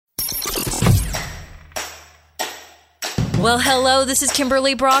Well, hello, this is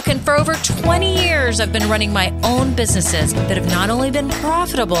Kimberly Brock, and for over 20 years, I've been running my own businesses that have not only been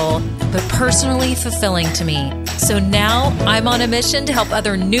profitable, but personally fulfilling to me. So now I'm on a mission to help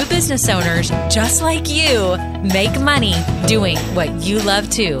other new business owners just like you make money doing what you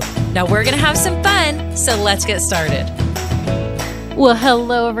love too. Now we're going to have some fun, so let's get started. Well,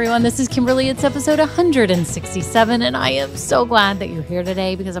 hello, everyone. This is Kimberly. It's episode 167, and I am so glad that you're here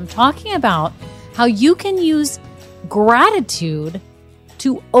today because I'm talking about how you can use gratitude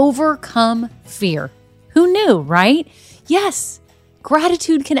to overcome fear. Who knew, right? Yes,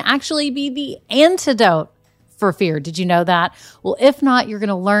 gratitude can actually be the antidote for fear. Did you know that? Well, if not, you're going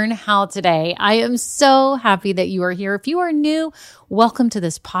to learn how today. I am so happy that you are here. If you are new, welcome to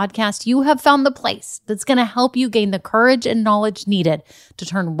this podcast. You have found the place that's going to help you gain the courage and knowledge needed to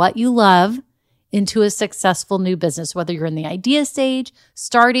turn what you love into a successful new business, whether you're in the idea stage,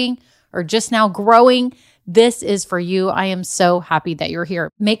 starting, or just now growing. This is for you. I am so happy that you're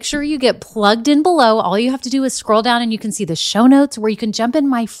here. Make sure you get plugged in below. All you have to do is scroll down and you can see the show notes where you can jump in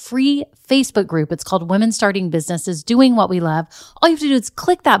my free Facebook group. It's called Women Starting Businesses Doing What We Love. All you have to do is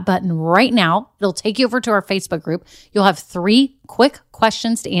click that button right now. It'll take you over to our Facebook group. You'll have 3 quick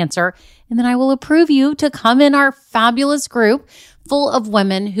questions to answer, and then I will approve you to come in our fabulous group full of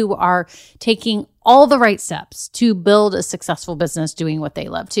women who are taking all the right steps to build a successful business doing what they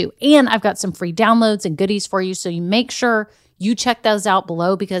love too. And I've got some free downloads and goodies for you. So you make sure you check those out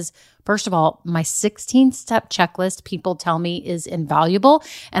below because first of all, my 16-step checklist, people tell me, is invaluable.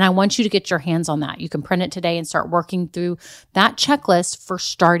 And I want you to get your hands on that. You can print it today and start working through that checklist for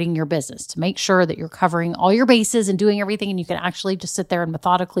starting your business to make sure that you're covering all your bases and doing everything. And you can actually just sit there and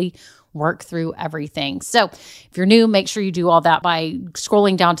methodically work through everything. So if you're new, make sure you do all that by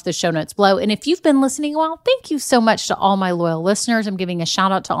scrolling down to the show notes below. And if you've been listening a while, thank you so much to all my loyal listeners. I'm giving a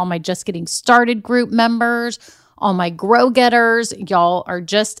shout out to all my Just Getting Started group members, all my Grow Getters. Y'all are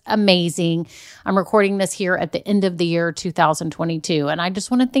just amazing. I'm recording this here at the end of the year 2022. And I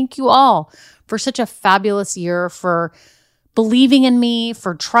just want to thank you all for such a fabulous year, for believing in me,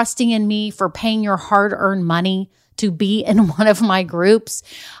 for trusting in me, for paying your hard-earned money to be in one of my groups.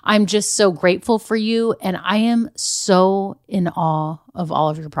 I'm just so grateful for you. And I am so in awe of all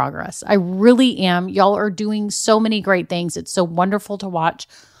of your progress. I really am. Y'all are doing so many great things. It's so wonderful to watch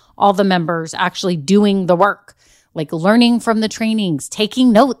all the members actually doing the work, like learning from the trainings,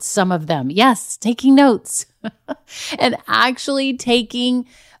 taking notes, some of them. Yes, taking notes and actually taking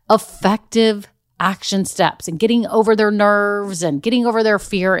effective action steps and getting over their nerves and getting over their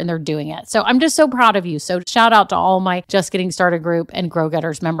fear, and they're doing it. So I'm just so proud of you. So shout out to all my Just Getting Started group and Grow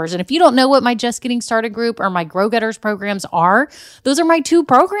Getters members. And if you don't know what my Just Getting Started group or my Grow Getters programs are, those are my 2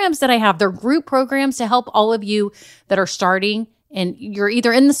 programs that I have. They're group programs to help all of you that are starting and you're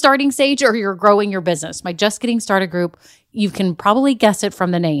either in the starting stage or you're growing your business. My Just Getting Started group, you can probably guess it from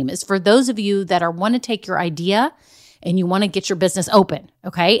the name, is for those of you that want to take your idea and you want to get your business open,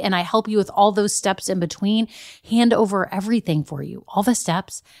 okay? And I help you with all those steps in between, hand over everything for you, all the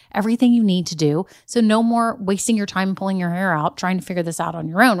steps, everything you need to do. So no more wasting your time pulling your hair out trying to figure this out on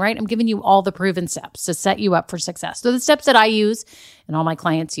your own, right? I'm giving you all the proven steps to set you up for success. So the steps that I use and all my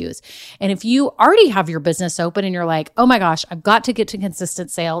clients use. And if you already have your business open and you're like, oh my gosh, I've got to get to consistent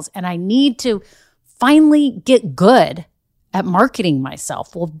sales and I need to finally get good at marketing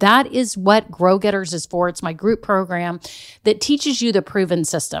myself. Well, that is what Grow Getters is for. It's my group program that teaches you the proven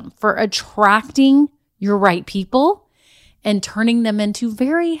system for attracting your right people and turning them into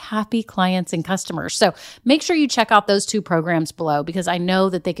very happy clients and customers. So make sure you check out those 2 programs below because I know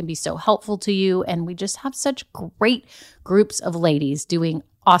that they can be so helpful to you. And we just have such great groups of ladies doing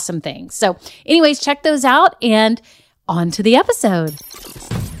awesome things. So anyways, check those out and on to the episode.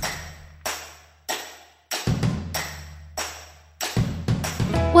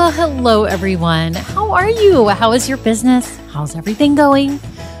 Well, hello, everyone. How are you? How is your business? How's everything going?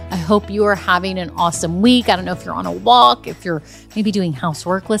 I hope you are having an awesome week. I don't know if you're on a walk, if you're maybe doing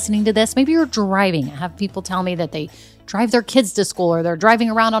housework listening to this. Maybe you're driving. I have people tell me that they drive their kids to school or they're driving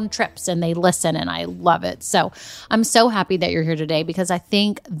around on trips and they listen, and I love it. So I'm so happy that you're here today because I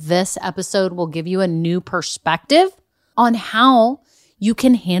think this episode will give you a new perspective on how you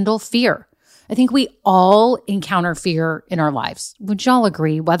can handle fear. I think we all encounter fear in our lives. Would y'all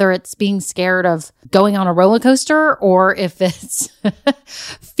agree? Whether it's being scared of going on a roller coaster or if it's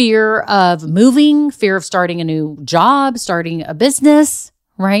fear of moving, fear of starting a new job, starting a business,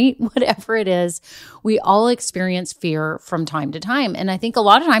 right? Whatever it is, we all experience fear from time to time. And I think a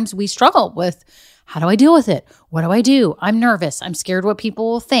lot of times we struggle with, how do I deal with it? What do I do? I'm nervous. I'm scared what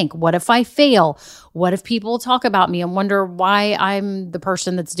people will think. What if I fail? What if people talk about me and wonder why I'm the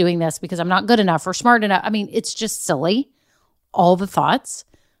person that's doing this because I'm not good enough or smart enough? I mean, it's just silly. all the thoughts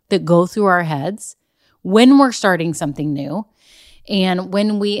that go through our heads when we're starting something new. And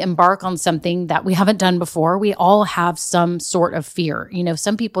when we embark on something that we haven't done before, we all have some sort of fear.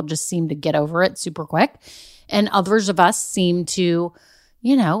 Some people just seem to get over it super quick. And others of us seem to,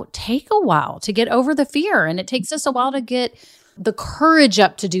 take a while to get over the fear. And it takes us a while to get the courage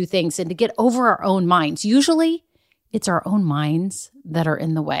up to do things and to get over our own minds. Usually it's our own minds that are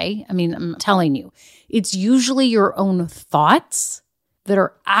in the way. I'm telling you, it's usually your own thoughts that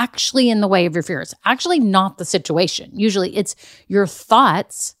are actually in the way of your fear. It's actually not the situation. Usually it's your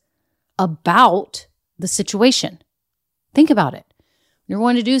thoughts about the situation. Think about it. When you're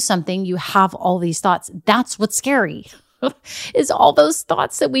going to do something, you have all these thoughts. That's what's scary, is all those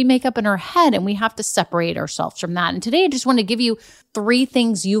thoughts that we make up in our head, and we have to separate ourselves from that. And today I just want to give you 3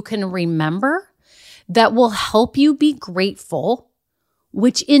 things you can remember that will help you be grateful,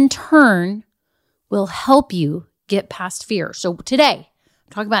 which in turn will help you get past fear. So today,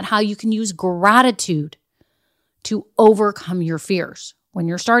 talk about how you can use gratitude to overcome your fears when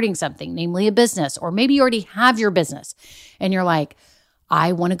you're starting something, namely a business, or maybe you already have your business and you're like,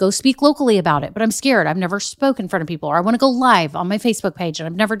 I want to go speak locally about it, but I'm scared. I've never spoken in front of people, or I want to go live on my Facebook page and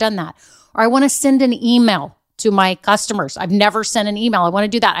I've never done that. Or I want to send an email to my customers. I've never sent an email. I want to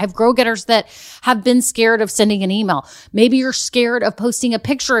do that. I have grow-getters that have been scared of sending an email. Maybe you're scared of posting a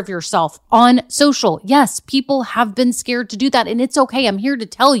picture of yourself on social. Yes, people have been scared to do that, and it's okay. I'm here to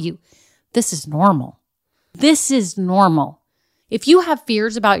tell you, this is normal. This is normal. If you have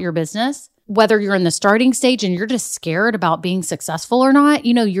fears about your business, whether you're in the starting stage and you're just scared about being successful or not,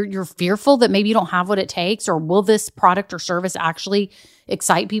 you're fearful that maybe you don't have what it takes, or will this product or service actually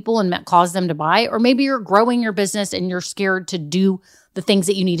excite people and cause them to buy? Or maybe you're growing your business and you're scared to do the things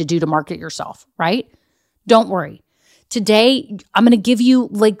that you need to do to market yourself, right? Don't worry. Today, I'm going to give you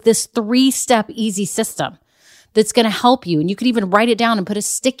this 3-step easy system that's going to help you. And you could even write it down and put a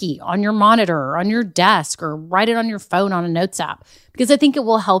sticky on your monitor or on your desk, or write it on your phone on a notes app, because I think it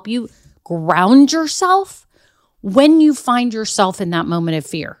will help you ground yourself when you find yourself in that moment of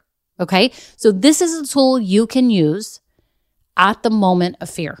fear. Okay? So this is a tool you can use at the moment of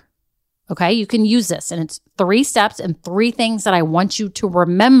fear. Okay? You can use this, and it's 3 steps and 3 things that I want you to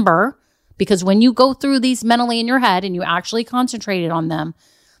remember, because when you go through these mentally in your head and you actually concentrate on them,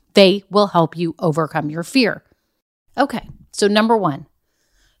 they will help you overcome your fear. Okay. So number 1,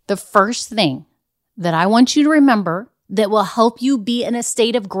 the first thing that I want you to remember that will help you be in a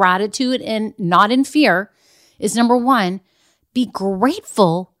state of gratitude and not in fear is, number 1, be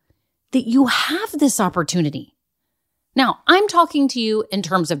grateful that you have this opportunity. Now, I'm talking to you in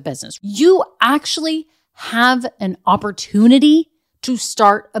terms of business. You actually have an opportunity to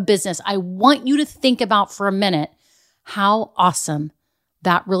start a business. I want you to think about for a minute how awesome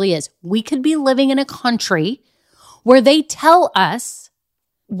that really is. We could be living in a country where they tell us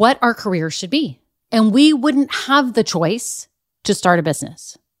what our careers should be, and we wouldn't have the choice to start a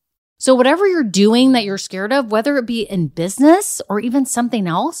business. So whatever you're doing that you're scared of, whether it be in business or even something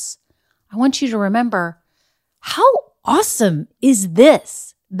else, I want you to remember, how awesome is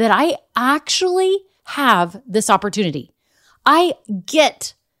this that I actually have this opportunity? I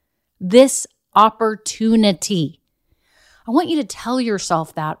get this opportunity. I want you to tell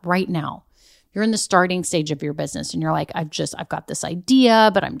yourself that right now. You're in the starting stage of your business and you're like, I've got this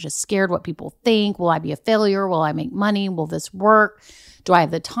idea, but I'm just scared what people think. Will I be a failure? Will I make money? Will this work? Do I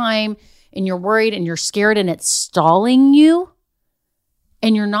have the time? And you're worried and you're scared and it's stalling you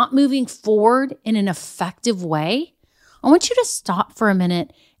and you're not moving forward in an effective way. I want you to stop for a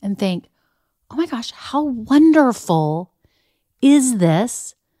minute and think, oh my gosh, how wonderful is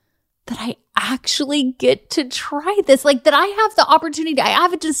this that I actually get to try this? Like, that I have the opportunity. I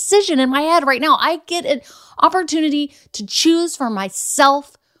have a decision in my head right now. I get an opportunity to choose for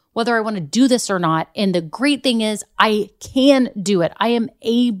myself whether I want to do this or not. And the great thing is I can do it. I am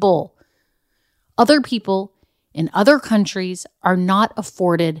able. Other people in other countries are not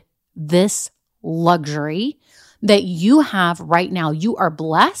afforded this luxury that you have right now. You are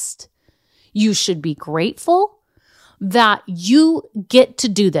blessed. You should be grateful that you get to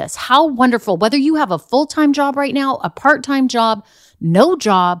do this. How wonderful. Whether you have a full-time job right now, a part-time job, no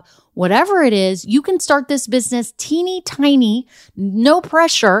job, whatever it is, you can start this business teeny tiny, no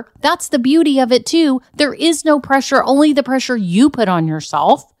pressure. That's the beauty of it too. There is no pressure, only the pressure you put on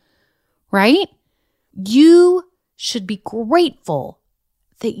yourself, right? You should be grateful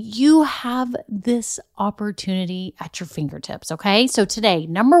that you have this opportunity at your fingertips, okay? So today,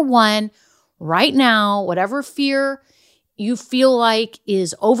 number 1, right now, whatever fear you feel like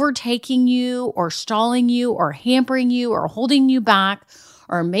is overtaking you or stalling you or hampering you or holding you back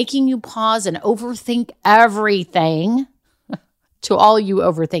or making you pause and overthink everything, to all you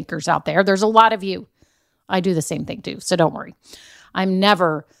overthinkers out there. There's a lot of you. I do the same thing too, so don't worry. I'm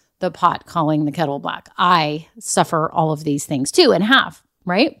never the pot calling the kettle black. I suffer all of these things too and have,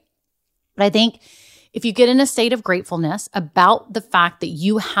 right? But I think if you get in a state of gratefulness about the fact that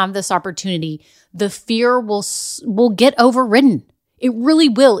you have this opportunity, the fear will get overridden. It really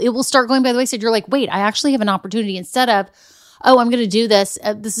will. It will start going by the wayside. You're like, wait, I actually have an opportunity instead of, oh, I'm going to do this.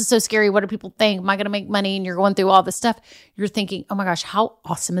 This is so scary. What do people think? Am I going to make money? And you're going through all this stuff. You're thinking, oh my gosh, how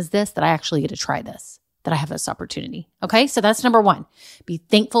awesome is this that I actually get to try this, that I have this opportunity. Okay. So that's number one. Be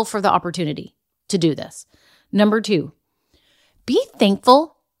thankful for the opportunity to do this. Number two, be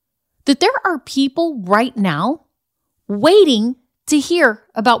thankful that there are people right now waiting to hear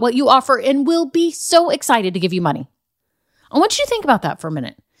about what you offer and will be so excited to give you money. I want you to think about that for a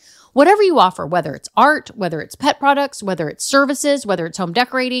minute. Whatever you offer, whether it's art, whether it's pet products, whether it's services, whether it's home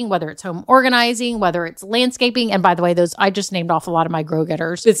decorating, whether it's home organizing, whether it's landscaping. And by the way, those I just named off a lot of my Grow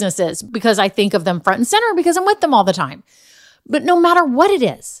Getters businesses because I think of them front and center because I'm with them all the time. But no matter what it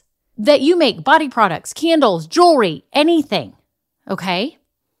is that you make, body products, candles, jewelry, anything, okay?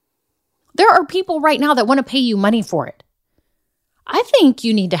 There are people right now that want to pay you money for it. I think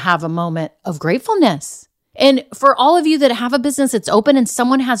you need to have a moment of gratefulness. And for all of you that have a business that's open and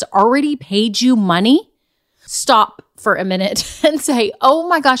someone has already paid you money, stop for a minute and say, oh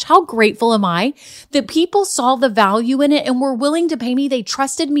my gosh, how grateful am I that people saw the value in it and were willing to pay me. They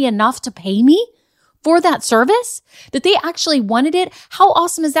trusted me enough to pay me for that service, that they actually wanted it. How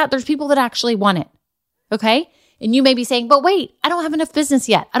awesome is that? There's people that actually want it. Okay. And you may be saying, but wait, I don't have enough business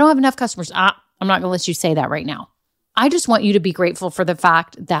yet. I don't have enough customers. I'm not going to let you say that right now. I just want you to be grateful for the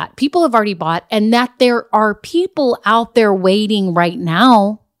fact that people have already bought and that there are people out there waiting right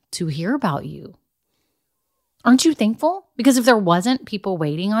now to hear about you. Aren't you thankful? Because if there wasn't people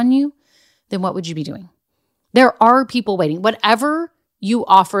waiting on you, then what would you be doing? There are people waiting. Whatever you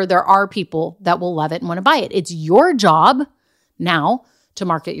offer, there are people that will love it and want to buy it. It's your job now to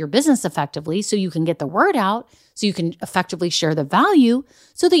market your business effectively so you can get the word out, so you can effectively share the value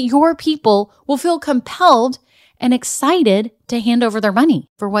so that your people will feel compelled and excited to hand over their money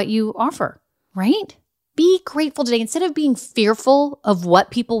for what you offer, right? Be grateful today. Instead of being fearful of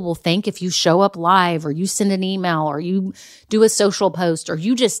what people will think if you show up live or you send an email or you do a social post or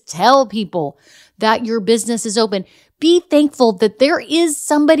you just tell people that your business is open, be thankful that there is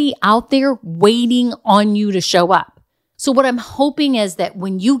somebody out there waiting on you to show up. So what I'm hoping is that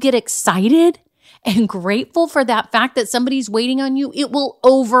when you get excited and grateful for that fact that somebody's waiting on you, it will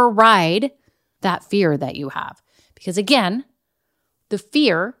override that fear that you have. Because again, the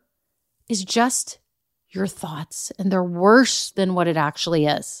fear is just your thoughts, and they're worse than what it actually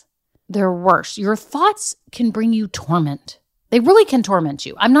is. They're worse. Your thoughts can bring you torment. They really can torment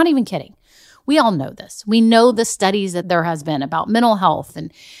you. I'm not even kidding. We all know this. We know the studies that there has been about mental health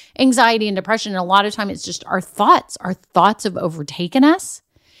and anxiety and depression. And a lot of time it's just our thoughts. Our thoughts have overtaken us.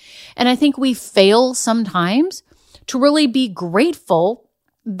 And I think we fail sometimes to really be grateful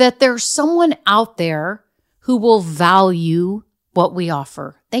that there's someone out there who will value what we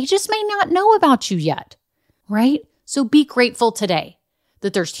offer. They just may not know about you yet, right? So be grateful today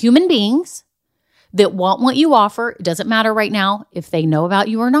that there's human beings that want what you offer. It doesn't matter right now if they know about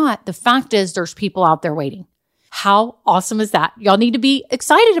you or not. The fact is there's people out there waiting. How awesome is that? Y'all need to be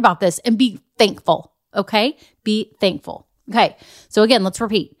excited about this and be thankful, okay? Be thankful. Okay, so again, let's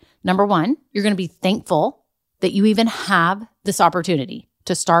repeat. Number one, you're going to be thankful that you even have this opportunity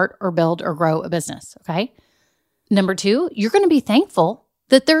to start or build or grow a business, okay? Number two, you're going to be thankful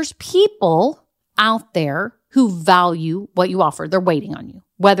that there's people out there who value what you offer. They're waiting on you.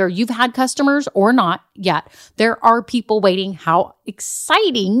 Whether you've had customers or not yet, there are people waiting. How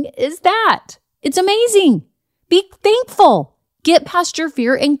exciting is that? It's amazing. Be thankful. Get past your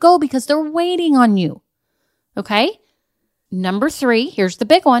fear and go because they're waiting on you, okay? Number three, here's the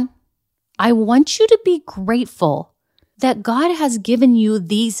big one. I want you to be grateful that God has given you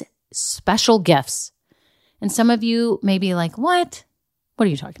these special gifts. And some of you may be like, what? What are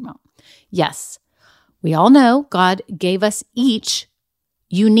you talking about? Yes, we all know God gave us each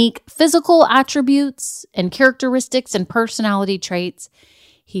unique physical attributes and characteristics and personality traits.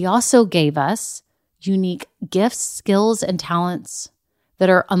 He also gave us unique gifts, skills, and talents that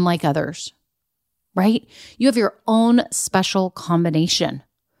are unlike others, right? You have your own special combination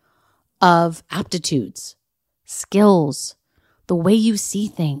of aptitudes, skills, the way you see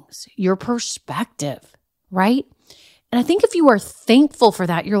things, your perspective, right? And I think if you are thankful for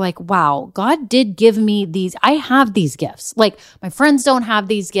that, you're like, wow, God did give me these. I have these gifts. Like my friends don't have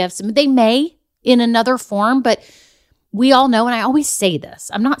these gifts. They may in another form, but we all know, and I always say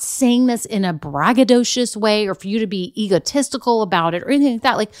this, I'm not saying this in a braggadocious way or for you to be egotistical about it or anything like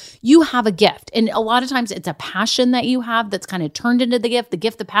that. Like, you have a gift. And a lot of times it's a passion that you have that's kind of turned into the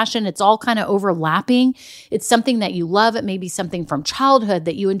gift, the passion, it's all kind of overlapping. It's something that you love. It may be something from childhood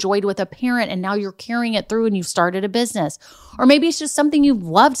that you enjoyed with a parent and now you're carrying it through and you've started a business. Or maybe it's just something you've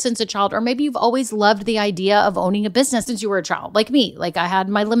loved since a child, or maybe you've always loved the idea of owning a business since you were a child, like me. Like, I had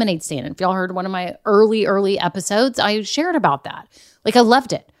my lemonade stand. And if y'all heard one of my early episodes, I shared about that. Like, I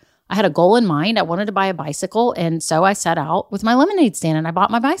loved it. I had a goal in mind. I wanted to buy a bicycle. And so I set out with my lemonade stand and I bought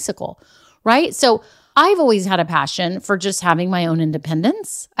my bicycle, right? So I've always had a passion for just having my own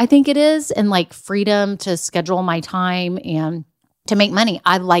independence, I think it is, and like freedom to schedule my time and to make money.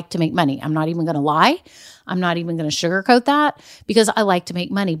 I like to make money. I'm not even going to lie. I'm not even going to sugarcoat that, because I like to make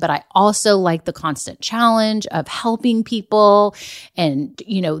money, but I also like the constant challenge of helping people and,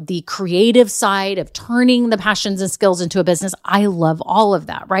 the creative side of turning the passions and skills into a business. I love all of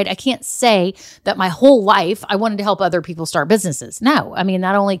that, right? I can't say that my whole life I wanted to help other people start businesses. No, I mean,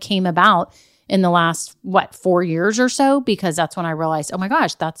 that only came about in the last, 4 years or so, because that's when I realized, oh my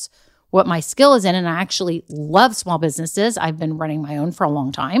gosh, that's what my skill is in. And I actually love small businesses. I've been running my own for a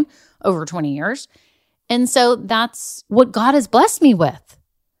long time, over 20 years. And so that's what God has blessed me with,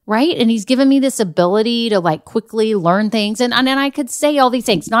 right? And he's given me this ability to like quickly learn things. And I could say all these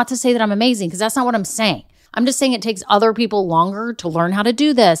things, not to say that I'm amazing, because that's not what I'm saying. I'm just saying it takes other people longer to learn how to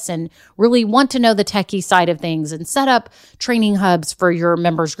do this and really want to know the techie side of things and set up training hubs for your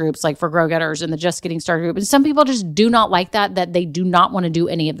members groups, like for Grow Getters and the Just Getting Started group. And some people just do not like that they do not want to do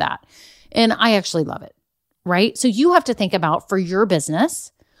any of that. And I actually love it, right? So you have to think about, for your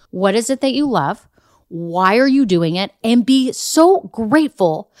business, what is it that you love? Why are you doing it? And be so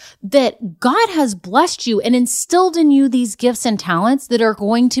grateful that God has blessed you and instilled in you these gifts and talents that are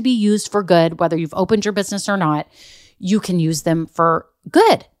going to be used for good, whether you've opened your business or not. You can use them for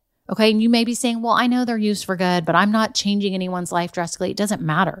good. Okay. And you may be saying, well, I know they're used for good, but I'm not changing anyone's life drastically. It doesn't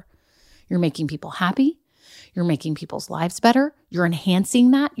matter. You're making people happy. You're making people's lives better. You're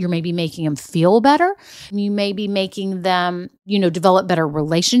enhancing that. You're maybe making them feel better. You may be making them, develop better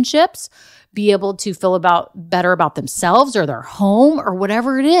relationships, be able to feel better about themselves or their home or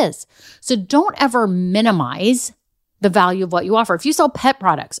whatever it is. So don't ever minimize the value of what you offer. If you sell pet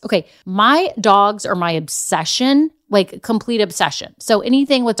products, okay, my dogs are my obsession, like complete obsession. So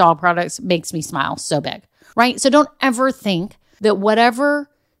anything with dog products makes me smile so big, right? So don't ever think that whatever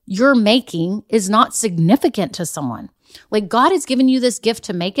you're making is not significant to someone. Like, God has given you this gift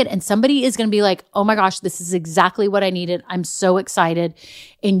to make it, and somebody is going to be like, oh my gosh, this is exactly what I needed. I'm so excited.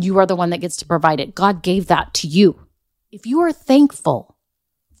 And you are the one that gets to provide it. God gave that to you. If you are thankful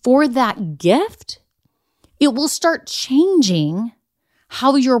for that gift, it will start changing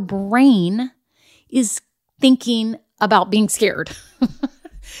how your brain is thinking about being scared.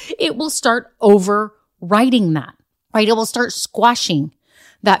 It will start overriding that, right? It will start squashing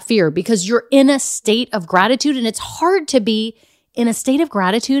that fear, because you're in a state of gratitude, and it's hard to be in a state of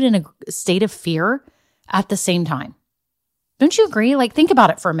gratitude and a state of fear at the same time. Don't you agree? Like, think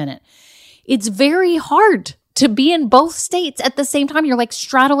about it for a minute. It's very hard to be in both states at the same time. You're like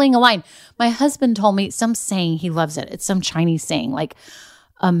straddling a line. My husband told me some saying, he loves it. It's some Chinese saying, like,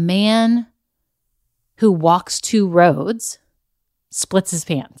 a man who walks two roads splits his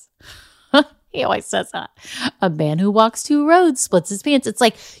pants. He always says that. A man who walks two roads splits his pants. It's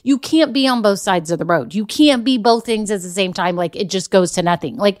like, you can't be on both sides of the road. You can't be both things at the same time. Like, it just goes to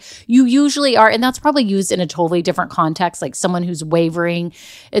nothing. Like, you usually are, and that's probably used in a totally different context, like someone who's wavering.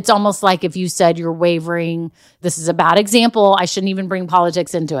 It's almost like if you said you're wavering, this is a bad example, I shouldn't even bring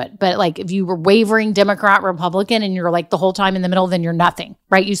politics into it. But like, if you were wavering Democrat, Republican, and you're like the whole time in the middle, then you're nothing,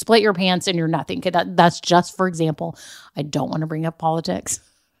 right? You split your pants and you're nothing. Okay, that's just for example. I don't want to bring up politics.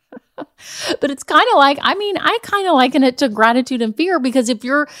 But it's kind of like, I kind of liken it to gratitude and fear, because if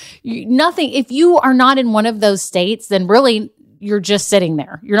if you are not in one of those states, then really you're just sitting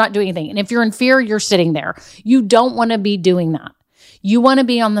there. You're not doing anything. And if you're in fear, you're sitting there. You don't want to be doing that. You want to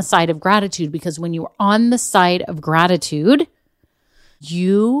be on the side of gratitude, because when you're on the side of gratitude,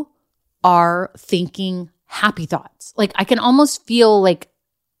 you are thinking happy thoughts. Like, I can almost feel like,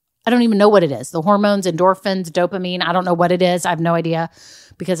 I don't even know what it is. The hormones, endorphins, dopamine, I don't know what it is. I have no idea,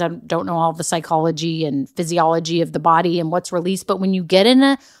 because I don't know all the psychology and physiology of the body and what's released. But when you get in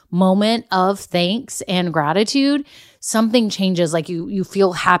a moment of thanks and gratitude, something changes. Like, you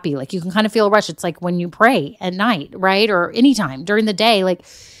feel happy. Like, you can kind of feel a rush. It's like when you pray at night, right? Or anytime during the day. Like,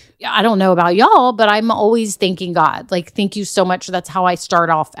 I don't know about y'all, but I'm always thanking God. Like, thank you so much. That's how I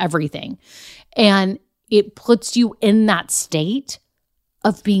start off everything. And it puts you in that state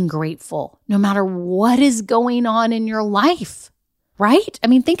of being grateful no matter what is going on in your life, right? I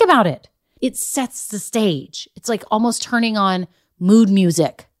mean, think about it. It sets the stage. It's like almost turning on mood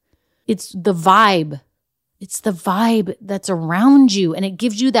music. It's the vibe. It's the vibe that's around you, and it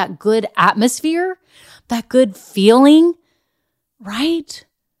gives you that good atmosphere, that good feeling, right?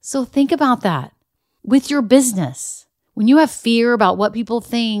 So think about that with your business. When you have fear about what people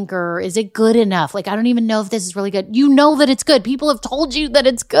think, or is it good enough? Like, I don't even know if this is really good. You know that it's good. People have told you that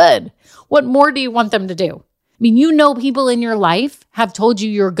it's good. What more do you want them to do? I mean, you know, people in your life have told you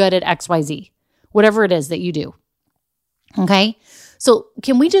you're good at XYZ, whatever it is that you do. Okay. So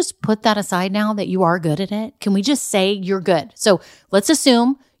can we just put that aside now that you are good at it? Can we just say you're good? So let's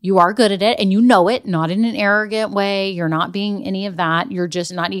assume you are good at it and you know it, not in an arrogant way. You're not being any of that. You're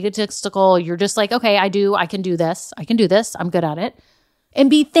just not egotistical. You're just like, okay, I can do this. I'm good at it.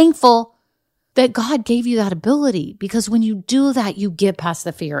 And be thankful that God gave you that ability, because when you do that, you get past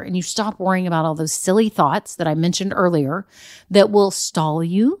the fear and you stop worrying about all those silly thoughts that I mentioned earlier that will stall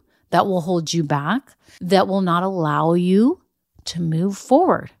you, that will hold you back, that will not allow you to move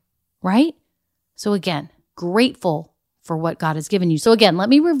forward, right? So again, grateful for what God has given you. So again, let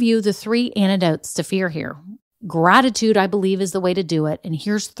me review the 3 antidotes to fear here. Gratitude, I believe, is the way to do it. And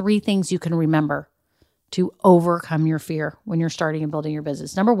here's 3 things you can remember to overcome your fear when you're starting and building your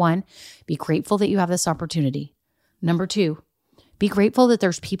business. Number 1, be grateful that you have this opportunity. Number 2, be grateful that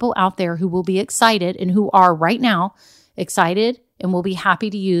there's people out there who will be excited and who are right now excited and will be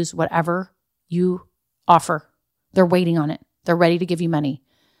happy to use whatever you offer. They're waiting on it. They're ready to give you money.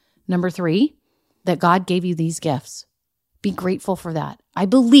 Number 3, that God gave you these gifts. Be grateful for that. I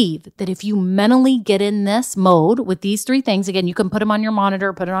believe that if you mentally get in this mode with these 3 things, again, you can put them on your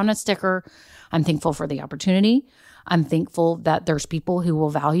monitor, put it on a sticker. I'm thankful for the opportunity. I'm thankful that there's people who will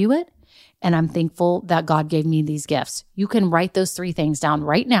value it. And I'm thankful that God gave me these gifts. You can write those 3 things down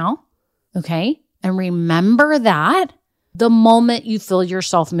right now, okay? And remember that the moment you feel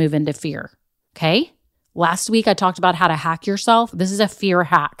yourself move into fear, okay? Last week, I talked about how to hack yourself. This is a fear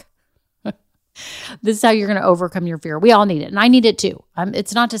hack. This is how you're going to overcome your fear. We all need it, and I need it too.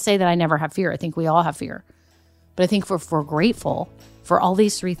 It's not to say that I never have fear. I think we all have fear. But I think if we're grateful for all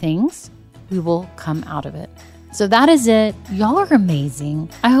these 3 things, we will come out of it. So that is it. Y'all are amazing.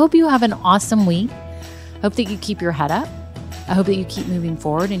 I hope you have an awesome week. I hope that you keep your head up. I hope that you keep moving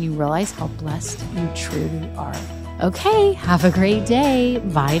forward and you realize how blessed you truly are. Okay, have a great day.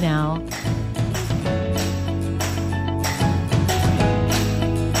 Bye now.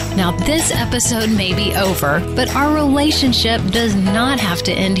 Now, this episode may be over, but our relationship does not have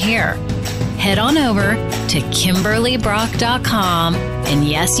to end here. Head on over to KimberlyBrock.com, and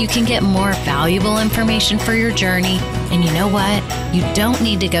yes, you can get more valuable information for your journey. And you know what? You don't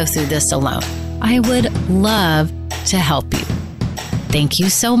need to go through this alone. I would love to help you. Thank you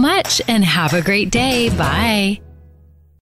so much, and have a great day. Bye.